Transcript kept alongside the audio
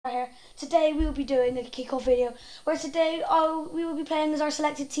Right here. Today we will be doing a kickoff video where today we will be playing as our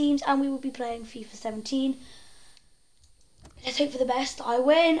selected teams and we will be playing FIFA 17. Let's hope for the best. I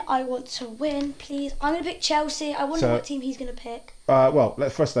win. I want to win, please. I'm going to pick Chelsea. I wonder what team he's going to pick. Well,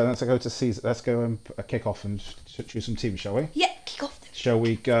 let's go to season. Let's go and kick off and choose some teams, shall we? Yeah, kick off. Shall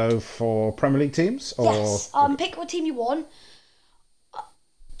we go for Premier League teams? Or... Yes. Pick what team you want.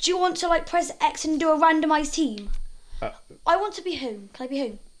 Do you want to press X and do a randomised team? I want to be home. Can I be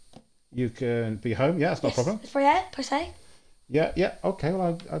home? You can be home. Yeah, that's not a problem. Press A. Yeah. Okay.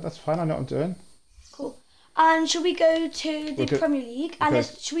 Well, that's fine. I know what I'm doing. Cool. And should we go to the Premier League? And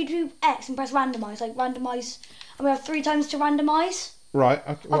should we do X and press randomise? Randomise. And we have 3 times to randomise. Right.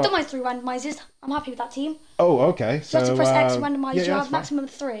 Okay, I've done my 3 randomises. I'm happy with that team. Oh, okay. So you have to press X and randomise. Yeah, you have maximum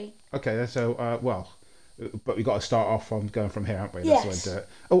 3. Okay. So but we got to start off from going from here, haven't we? Yes. That's the way to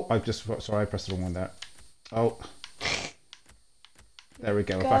do it. Oh, sorry, I pressed the wrong one there. Oh. There we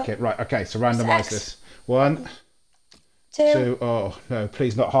go. We're back in. Right, okay, so randomise this. 1, 2. Oh, no,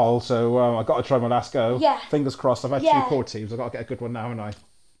 please not Hull. So I've got to try my last go. Yeah. Fingers crossed. I've had 2 core teams. I've got to get a good one now, haven't I?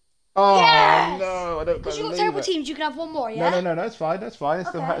 Oh, yes! no, I don't Because you've got terrible teams, you can have 1 more, yeah? No, it's fine. That's fine.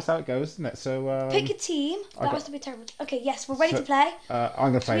 That's how it goes, isn't it? So pick a team. That has to be terrible. Okay, yes, we're ready to play.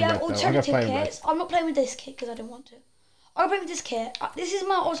 I'm going to play we red, have alternative kits. I'm not playing with this kit because I don't want to. I'm playing with this kit. This is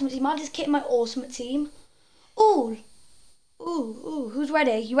my ultimate team. I have this kit in my ultimate team. Ooh, who's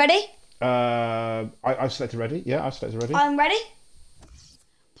ready? You ready? I've selected ready. Yeah, I've selected ready. I'm ready.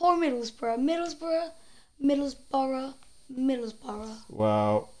 Poor Middlesbrough.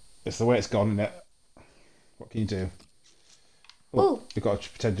 Well, it's the way it's gone, isn't it? What can you do? Oh, we've got to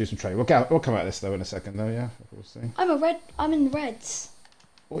pretend to do some training. We'll come at this though in a second, though. Yeah, we'll see. I'm in the Reds.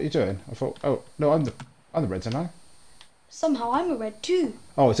 What are you doing? I thought. Oh no, I'm the Reds, aren't I? Somehow I'm a Red too.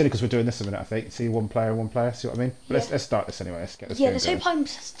 Oh, it's only because we're doing this a minute, I think. See, one player. See what I mean? But let's start this anyway. Let's get this. Yeah, there's no time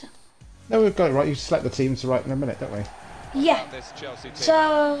system. No, we've got it right. You select the teams right in a minute, don't we? Yeah.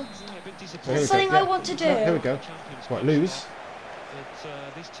 So there's something I want to do. Here we go. What, lose?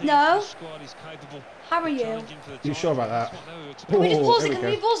 No. How are you? You sure about that? Can we just pause it? Can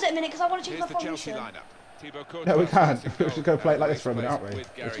we pause it a minute? Because I want to change my formation. No, we can't. We should go play it like this for a minute, aren't we?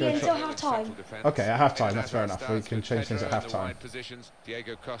 Yeah, until half time. Okay, at half time, that's fair enough. We can change things at half time.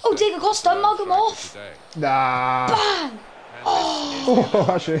 Oh, Diego Costa, mug him off. Nah. Bang! Oh,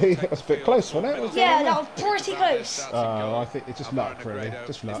 actually, that was a bit close, wasn't it? Yeah, that was pretty close. I think it's just luck, really.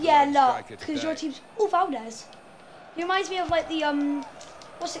 Just luck. Yeah, luck. Because your team's... Oh, Valdez. He reminds me of the,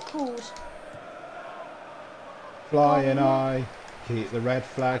 what's it called? Flying eye. Keep the red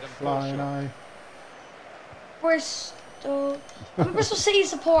flag flying eye. Bristol. I'm a Bristol City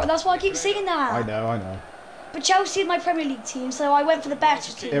supporter, that's why I keep saying that. I know. But Chelsea is my Premier League team, so I went for the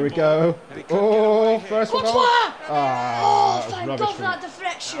better team. Here we go. Oh, first one. Oh, thank God for that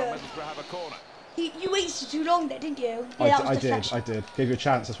deflection. You waited too long there, didn't you? Yeah, I did. Gave you a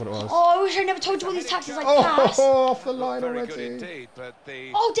chance, that's what it was. Oh, I wish I never told you all these tactics pass. Oh, off the line already.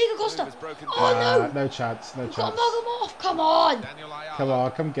 Oh, Diego Costa. Oh, no. No chance. You've got to mug him off. Come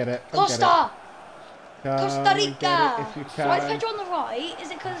on. Come get it. Costa. Costa Rica. Why is Pedro on the right? Is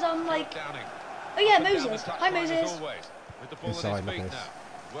it because I'm Oh yeah, Moses. Hi Moses. Inside, look at this.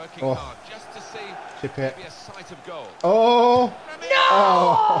 Oh. Chip it. Oh.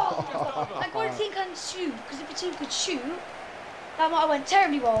 No! Thank God a team can shoot, because if a team could shoot, that might have went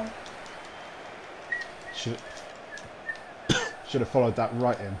terribly wrong. Should have followed that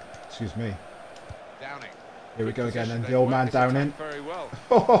right in. Excuse me. Here we go again, then the old man Downing.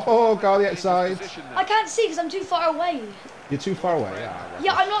 Oh, go on the outside. I can't see because I'm too far away. You're too far away?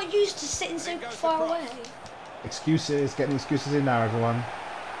 Yeah, I'm not used to sitting so far away. Excuses, getting excuses in now, everyone.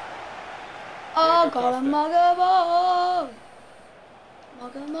 Oh, got a mug of off.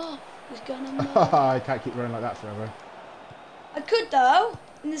 Mug him off. He's gonna mug. I can't keep running like that forever. I could though,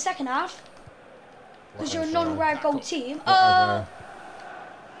 in the second half. Because you're a non-rare gold team. I'll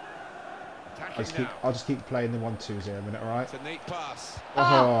just keep playing the 1-2s here a minute, alright? It's a neat pass.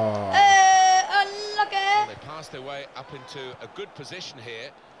 Unlucky. They passed their way up into a good position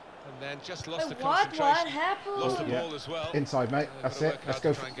here, and then just lost the What concentration. happened? Lost the ball as well. Inside, mate. That's it. Let's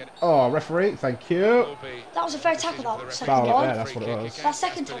go. Oh, referee, thank you. That was a fair tackle, that second Foul one. there, that's what it was. That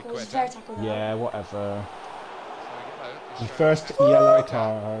second tackle was a fair tackle. Though. Yeah, whatever. The first yellow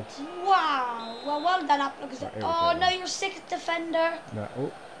card. Wow. Well done, up. Oh no, you're a sick defender. No.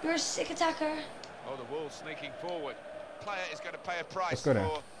 Oh. You're a sick attacker. Oh, the wall sneaking forward. Player is going to pay a price. Let's go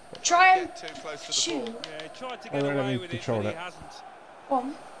now. Try and too close to the shoot. ball. Yeah, he tried to get away with it, but he hasn't.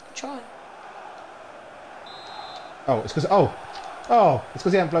 One. Try. Oh, it's because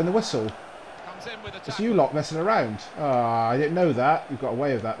he hadn't blown the whistle. comes in with a It's tackle. you lot messing around. Ah, I didn't know that. You've got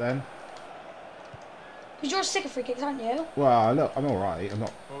away with that then. Because you're sick of free kicks, aren't you? Well, look, I'm all right. I'm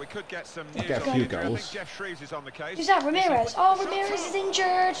not. Well, we could get some I'll news get a on few the injury. I goals. think Jeff Shreves is on the case. Who's that? Ramirez. Oh, Ramirez is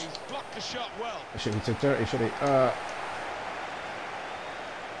injured. He's blocked the shot well. I shouldn't be too dirty, should he?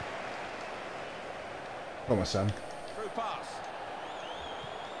 Come on, son. Through pass.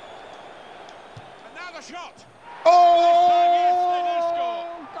 And now the shot. Oh!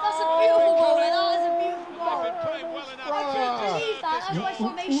 That's a beautiful goal. That is a beautiful goal. They've been playing well enough. I couldn't believe that. That's my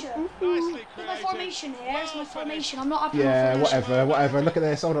formation. Nicely That's my created. formation here. It's my formation. I'm not happy with my Yeah, formation. whatever. Look at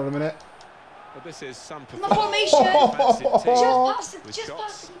this. Hold on a minute. But this is some My formation. Fancy team. Just pass it. With Just shots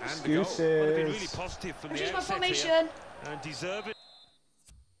pass it. and the goal. Would have been really Excuses. positive from I'm the changing my outset formation. here and deserve it.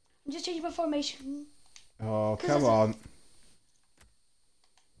 I'm just changing my formation. Oh, come on.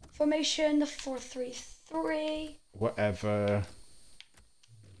 Formation, the 4-3-3. Whatever.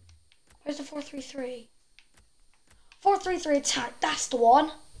 Where's the 4-3-3? 4-3-3 attack. That's the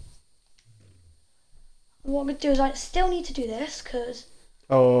one. And what I'm going to do is I still need to do this because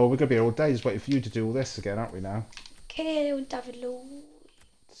Oh, we're going to be here all day just waiting for you to do all this again, aren't we now? Cahill and David Lowe.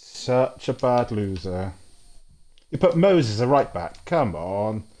 Such a bad loser. You put Moses as a right back. Come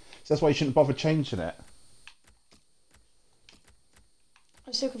on. So that's why you shouldn't bother changing it.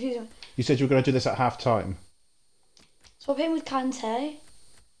 I'm so confused. You said you were going to do this at half time. Swap him with Kante.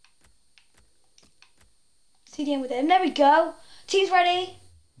 CDM with him. There we go. Team's ready.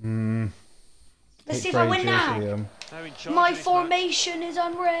 Let's see if I win now. Now in charge My of this formation is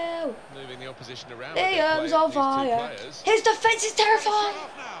unreal. Moving the opposition around. a bit, Liam's play on these two fire. players. His defence is terrifying.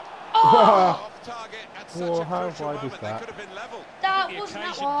 Off now. Oh, Off target at such Oh, a how crucial wide was moment. They that? could have been level. that match. wasn't The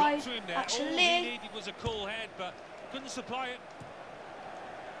that occasion got wide. to him there. All he Actually, needed was a cool head, but couldn't supply it.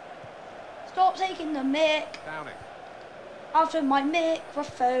 stop taking the mic. Downing. After my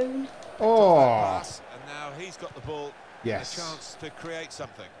microphone. Oh, Pass, and now he's got the ball. yes. And a chance to create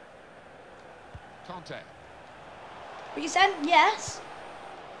something. Conte. What you saying? Yes.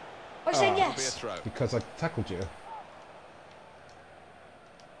 What you saying? It'll be a Yes. throw. Because I tackled you.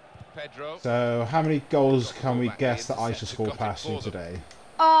 Pedro. So, how many goals can we guess that I should score past you today?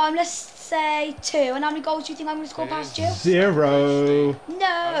 Let's say 2. And how many goals do you think I'm going to score past you? 0.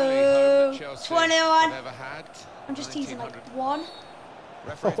 No. 21. Had. I'm just teasing, like 1.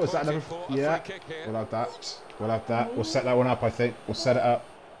 Oh, is that another? Yeah. We'll have that. We'll have that. We'll set that one up, I think. We'll set it up.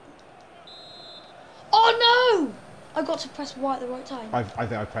 Oh no! I got to press Y at the right time. I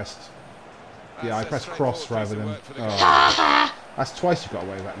think I pressed. Yeah, I pressed straightforward cross piece rather of than. work for the Oh. That's twice you've got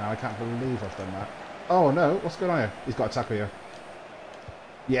away with that now. I can't believe I've done that. Oh no, what's going on here? He's got a tackle here.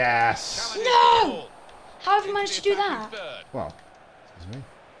 Yes! No! How have you managed to do that? Well, excuse me.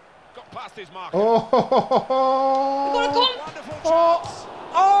 Got past his marker. Oh! Got a goal! Wonderful chance.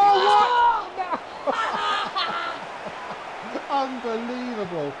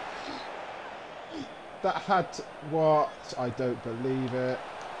 Unbelievable! That had to, what? I don't believe it.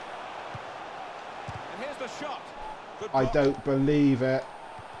 And here's the shot. Good I block. don't believe it.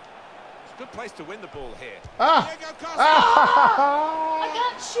 It's a good place to win the ball here. Ah! Diego Costa. I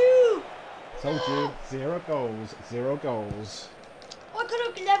can't shoot! Told you, 0 goals, 0 goals. I could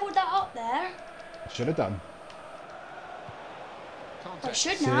have levelled that up there. Should have done. Conte. I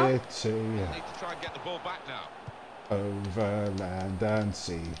should now. City, Need to try and get the ball back now. over land and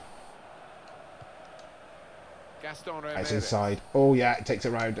sea. Gaston That's Ramirez. inside. Oh yeah, it takes it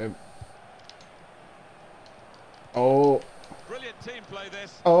round him. Oh, Brilliant team play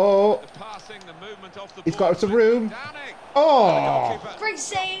this. oh, The passing, the movement off the he's ball. got some room. Downing. Oh, Goalkeeper Great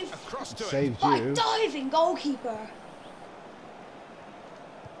save. across to it. saved By you. diving goalkeeper.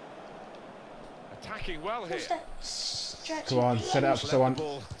 Attacking well here. What's that? Stretch. Come on, set it up for Let the someone.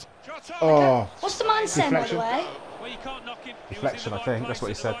 ball. Shot on. Oh, What's the man saying, by the Deflection. way? Well, you can't knock him. He was in Deflection, the I right think. That's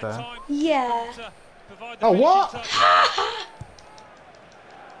place what he at the said right there. time. Yeah. To provide the Oh, finishing what? touch.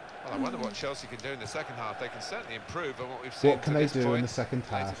 Well, I wonder what Chelsea can do in the second half. They can certainly improve on what we've seen. what can to they this do in point. the second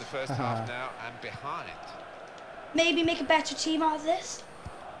Late in half? the first half now and behind. Maybe make a better team out of this.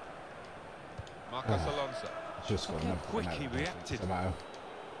 Marcos Alonso Just got enough. quick he reacted. Somehow.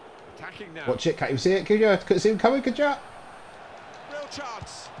 attacking now. Watch it, can't you see it? Could you? Couldn't see him coming, could you? Real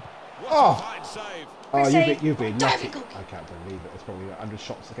chance. What Oh. a fine save. Oh, Save. you've been lucky. Diving goal. I can't believe it. It's probably 100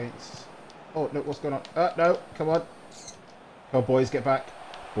 shots against. Oh, no, what's going on? No, come on. Come on, boys, get back.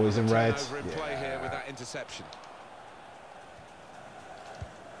 Boys in red. Turnover in play here with that interception.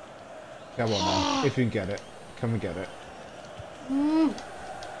 Come on, man. If you can get it. Come and get it.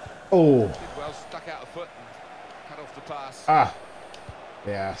 Oh. Did well, stuck out a foot and cut off the pass. Ah.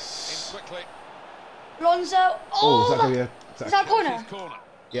 In Yes. quickly. Lonzo. Oh, is that going to be a... Is that a corner? His corner.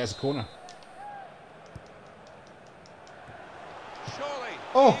 Yeah, it's a corner.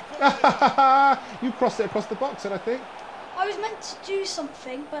 Oh! You crossed it across the box, and I think. I was meant to do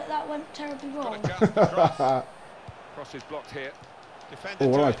something, but that went terribly wrong. Cross is blocked here. Oh,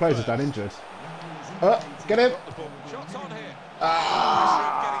 one of my players is down injured. Get him! Shots on here.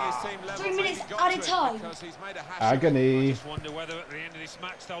 3 minutes at a time. Agony. Just wonder whether at the end of this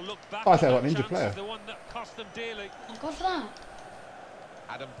match they'll look back Oh, I on thought that an injured chance player. as the one that cost them dearly. Thank God for that.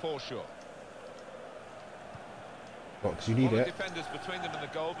 Adam Forshaw. What, because you need it. Defenders between them and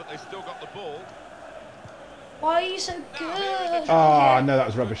the goal, but they still got the ball. Why are you so good? Oh, no, that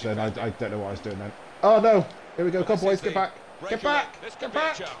was rubbish then. I don't know what I was doing then. Oh, no. Here we go. Come on, boys. Get back. Get back. Get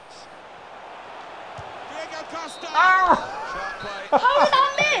back. Diego Costa. Ah! How did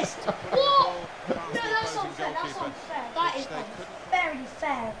I miss? What? No, that's unfair. That's unfair. That is very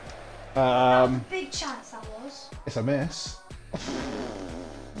fair. That was a big chance, that was. It's a miss.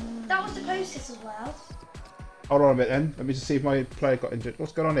 That was the closest as well. Hold on a minute then. Let me just see if my player got injured.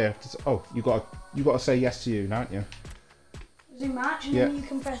 What's going on here? Oh, you got to say yes to you now, haven't you? Zoom match, and Yeah. then you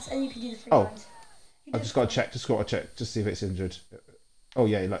can press, and you can do the free Oh. lines. I've just got to check. Just got to check. Just see if it's injured. Oh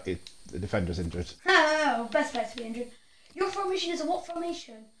yeah, like the defender's injured. No, best player to be injured. Your formation is a what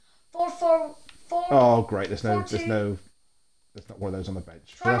formation? 4-4-4. Oh great. There's not one of those on the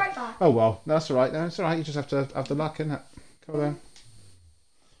bench. Try right back. Oh well, no, that's all right. No, it's all right. You just have to have the luck, innit? Come on then.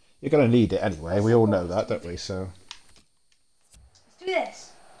 You're going to need it anyway. We all know that, don't we? So. Let's do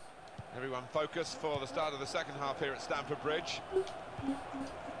this. Everyone focused for the start of the second half here at Stamford Bridge.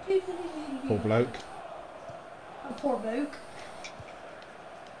 Poor bloke. Oh, poor bloke.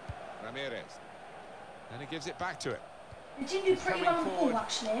 Ramirez. And he gives it back to it. You did do pretty well on the ball,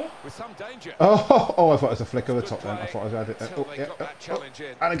 actually. With some danger. Oh, I thought it was a flick of the top then. I thought I had it there. Oh,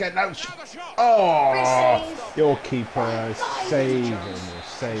 yeah. And again, no. Oh, your keeper is saving.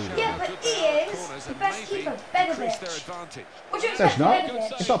 Yeah, but he is the best keeper, Begovic. What do you There's expect not.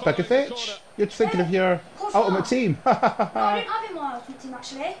 Begovic? It's not Begovic. You're thinking of your course ultimate not. team. No, I didn't have him on my ultimate team,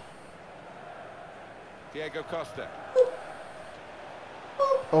 actually. Diego Costa.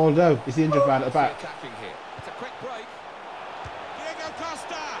 Oh no, he's the injured man at the back. Attacking here. It's a quick break. Diego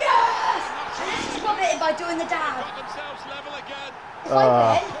Costa. Yes! This is what I did by doing the dab. Got themselves level again. If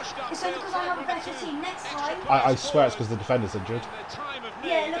I win, it's only because I have a better team next time. I swear it's because the defender's injured.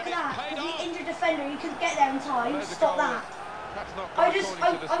 Yeah, look at that. With the injured defender, you couldn't get there in time. Stop that. I'm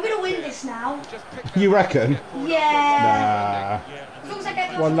going to win this now. You reckon? Yeah. Nah. As long as I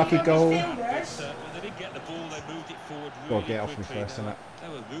get One lucky goal. Fielders. When they didn't get the ball, they moved it forward Gotta really get off me quickly. first, innit? They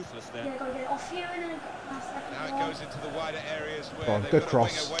were ruthless there. Yeah, got to get it off you and then Now it goes into the wider areas where Go on, they've good got a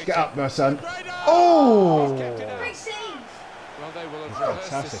cross. winger waiting. Get up there, son. Oh! Great save. Well, they will have rehearsed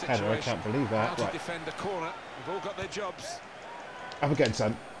Fantastic this header, I situation. can't believe How that. to Right, defend the corner. They've all got their jobs. up again,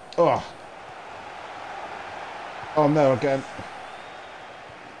 son. Oh. Oh no, again.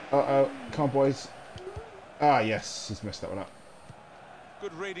 Uh-oh. Come on, boys. Ah, yes. He's messed that one up.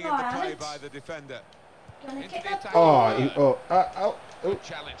 Good reading of the play by the defender. You want to Into kick the that attack. ball? Oh.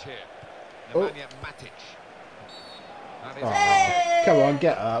 Challenge here. Oh. Nemanja Matic. That is Oh. Come on,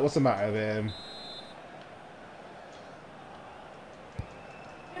 get up. What's the matter with him?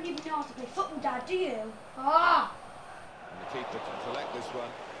 You don't even know how to play football, Dad, do you? Ah! And the keeper can collect this one.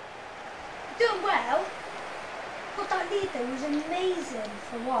 You're doing well. But that lead, though, was amazing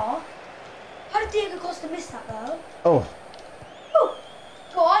for what? How did Diego Costa miss that, though? Oh. Oh!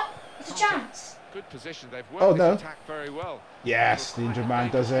 Go on. It's a chance. Good position. They've worked no. this attack very well. Yes, the injured man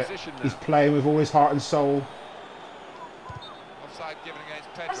does it. He's playing with all his heart and soul. Offside given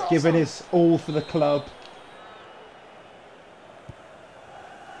against Pedro. Giving his all for the club.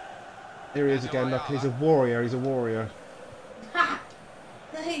 Here he is again, look, he's a warrior, Ha!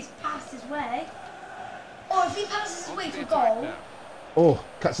 No, he's passed his way. Oh, if he passes his way to a goal. Oh,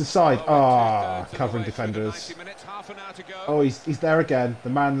 cuts inside. Ah, covering defenders. Oh, he's there again. The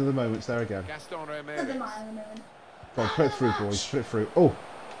man of the moment's there again. Gaston Doesn't Ramirez. matter at the moment. Go on, put it through, boys. Put it through. Oh.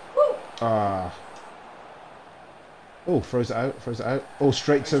 Woo! Ah. Oh, throws it out. Oh,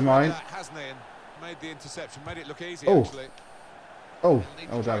 straight to mine. Hasn't he? And made the interception, made it look easy Oh. actually. Oh, Need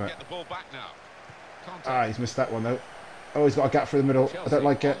to oh try damn and it. get the ball back now. Contact. Ah, he's missed that one though. Oh, he's got a gap through the middle. I Chelsea don't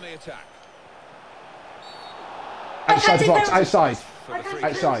like it. on the attack. Outside the box, penalties. outside. For I the can't free take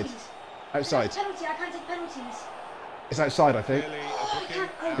Outside. penalties. Outside. It's a penalty, I can't take penalties. It's outside, I think. Clearly a Oh, I booking.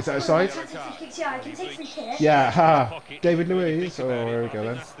 can't. Oh, Is that I outside? can't take free kicks. Yeah, I can take free kicks. Yeah, ha. Pocket. David Really Luiz. think Oh, about it, there we but I go think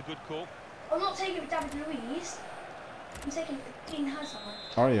then. That's the good call. I'm not taking it with David Luiz. I'm taking it with Dean Hazard.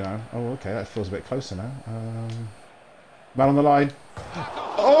 Are you now? Oh, okay, that feels a bit closer now. Man on the line.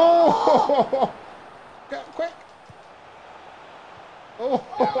 Oh! Get quick!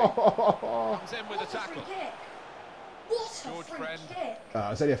 Oh! Comes in with a tackle. Free kick. What a George free Friend. kick.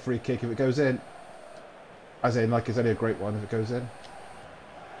 It's only a free kick if it goes in. As in, like, it's only a great one if it goes in.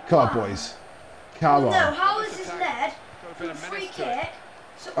 Come on, boys. Come on. No, how is this led from a free kick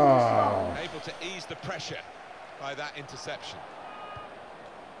to almost Able to ease the pressure by that interception.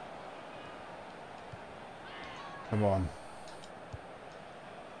 Come on.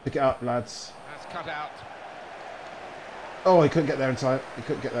 Pick it up, lads. That's cut out. Oh, he couldn't get there in time. He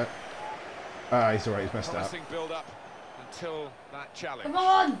couldn't get there. He's alright. He's messed up. Promising build up until that challenge. Come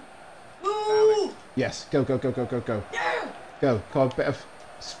on! Move! Yes. Go, go, go, go, go, go. No! Go. Come on, bit of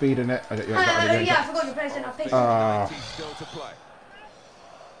speed in it. I don't, Yeah, I forgot your place in our picture. 90 still to play.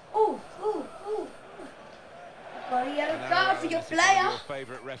 Ooh. Got a yellow card for your player. Your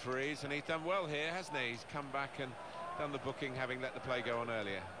favourite referees, and he's done well here, hasn't he? He's come back and done the booking, having let the play go on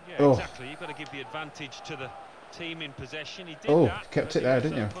earlier. Yeah, exactly. You've got to give the advantage to the team in possession. He did that. Kept it there,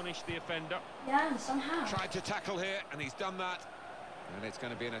 didn't you? Punish the offender. Yeah, somehow. Tried to tackle here, and he's done that. And it's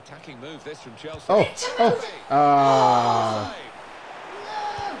going to be an attacking move, this from Chelsea. No!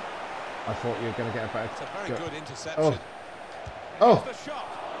 I thought you were going to get a better... It's a very good interception. Oh! The shot.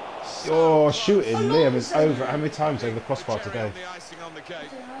 Oh, shooting Liam is over. How many times over the crossbar today? The icing on the cake.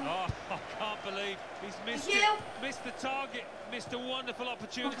 Oh, I can't believe he's missed it. Missed the target. Missed a wonderful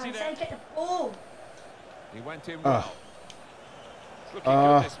opportunity there. Get the ball. He went in well. It's looking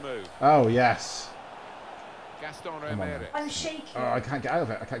good, this move. Oh, yes. Gaston Ramirez. I'm shaking. Oh, I can't get out of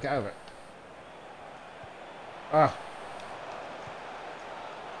it. I can't get out of it.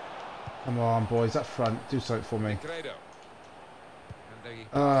 Come on, boys. Up front. Do something for me.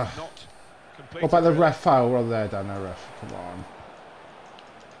 What about the ref foul right there, down there, ref? Come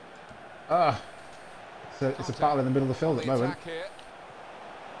on. It's a battle in the middle of the field at the moment.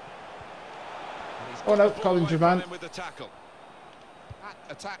 Oh no, Colin German. With the tackle. That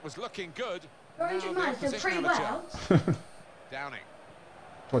attack was looking good. Colin German's doing pretty well. Downing.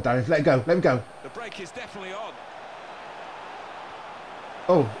 Come on, Downing. Let him go. Let him go. The break is definitely on.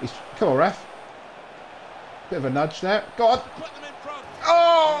 Oh, come on, ref. Bit of a nudge there. Go on. Put them in front.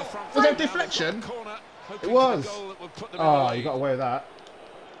 Oh! Was that deflection? Corner, It was. Oh, you got away with that.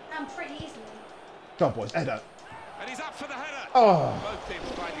 I'm pretty easily. Go on, boys. Head up. And he's up for the header. Oh! Both teams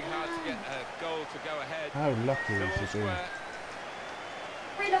fighting hard to get a goal to go ahead. How lucky is he being?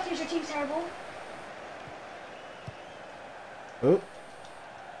 Pretty lucky your team's terrible. Oh.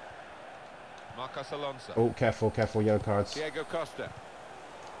 Marcos Alonso. Oh, careful, careful, yellow cards. Diego Costa.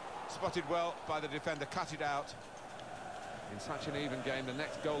 Spotted well by the defender, cut it out. In such an even game, the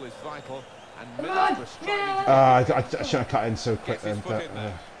next goal is vital. And Middlesbrough striving to I should have cut in so quick then. But,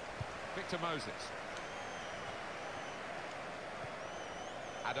 Victor Moses.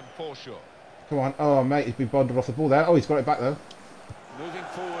 Adam Forshaw. come on. Oh, mate, he's been bonded off the ball there. Oh, he's got it back though. Moving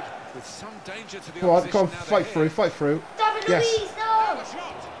forward with some danger to the Come on, opposition. come on, Now fight they're through, here. fight through. David Yes. Luiz, no!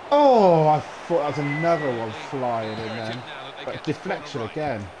 Shot. Oh, I thought that was another one flying in Imperative then. now that they But get the deflection corner right.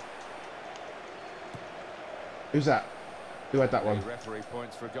 again. Who's that? Who had that one? The referee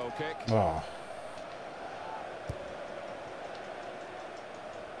points for a goal kick. Oh.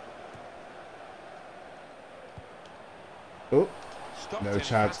 Oh, Stopped no him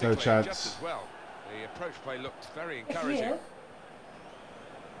chance, no frantically, chance. Just as well. The approach play looked very It's encouraging. you.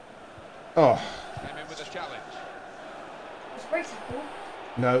 oh, Came in with a challenge. It's great tackle.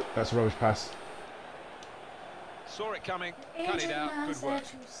 no, that's a rubbish pass. Saw it coming, cut it Injured out. man Good said work. to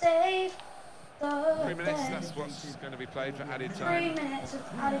save the 3 minutes, day. that's what's going to be played for added 3 time. minutes of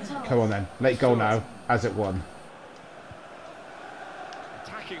added time. Come on then, late goal now, as it won.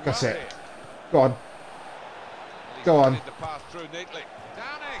 Attacking That's well it. here. Go on, And he's Go on. guided the pass through neatly.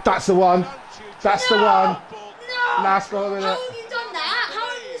 Downing. that's the one. Don't you That's the dare one. ball. No! Last ball of How it. have you done that? How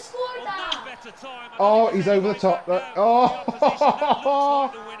have you scored Well, no that? better time. I Oh, don't he's think over the he's top. back now. Oh, The opposition, that looks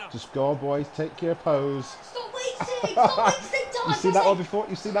like the winner. just go on, boys. Take your pose. Stop wasting! Stop wasting time! You seen that one before?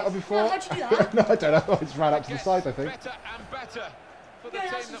 You seen that one before? No, how'd you do that? No, I don't know. I just ran up to the Gets side, I think. better and better for the Yeah,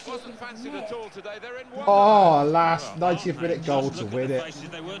 team that's that just wasn't taking fancied it. at all today. They're in one. Oh, last Well, 90th aren't minute they? goal Just to look at win the it. faces,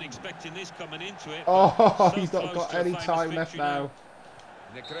 they weren't expecting this coming into it. Oh, So he's not close got to a any famous time left victory now.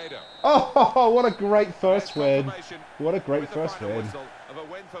 Negredo. Oh, what a great first win. Confirmation What a great with the first final win. whistle of a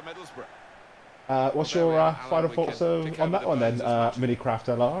win for Middlesbrough. What's There we your are, Alan. final We thoughts can pick on over that the one then, bones as much.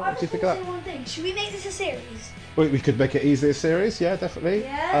 MinicraftLR? I What do you just think want of to that? say one thing. Should we make this a series? We could make it easier series, yeah, definitely.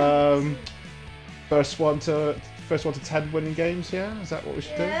 Yeah. First one to 10 winning games, yeah? Is that what we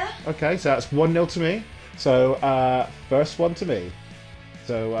should Yeah. do? Okay, so that's 1-0 to me. So first one to me.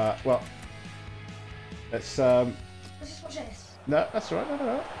 So well, let's Let's just watch this. no, that's all right. No.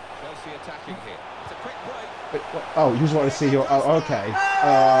 Chelsea attacking here. It's a quick break. Wait, what? Oh, you just want to see your? Oh, okay. They've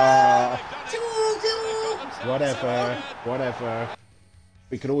done it. Two. Whatever, whatever.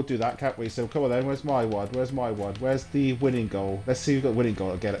 We can all do that, can't we? So come on then, where's my one? Where's my one? Where's the winning goal? Let's see who's got the winning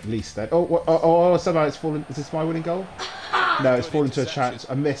goal again at least then. Oh, somehow it's fallen. Is this my winning goal? No, it's fallen to a chance.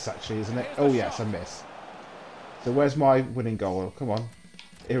 A miss actually, isn't it? Oh yes, a miss. So where's my winning goal? Come on.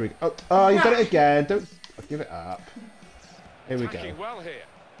 Here we go. Oh, you done it again. Don't give it up. Here we go.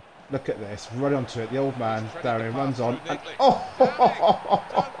 Look at this. Run onto it. The old man down here runs on. And, oh!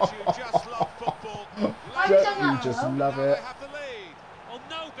 Don't you just love it?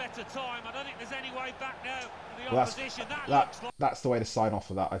 No better time. I don't think there's any way back now for the opposition. That's the way to sign off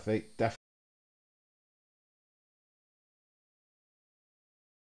for that, I think. Definitely.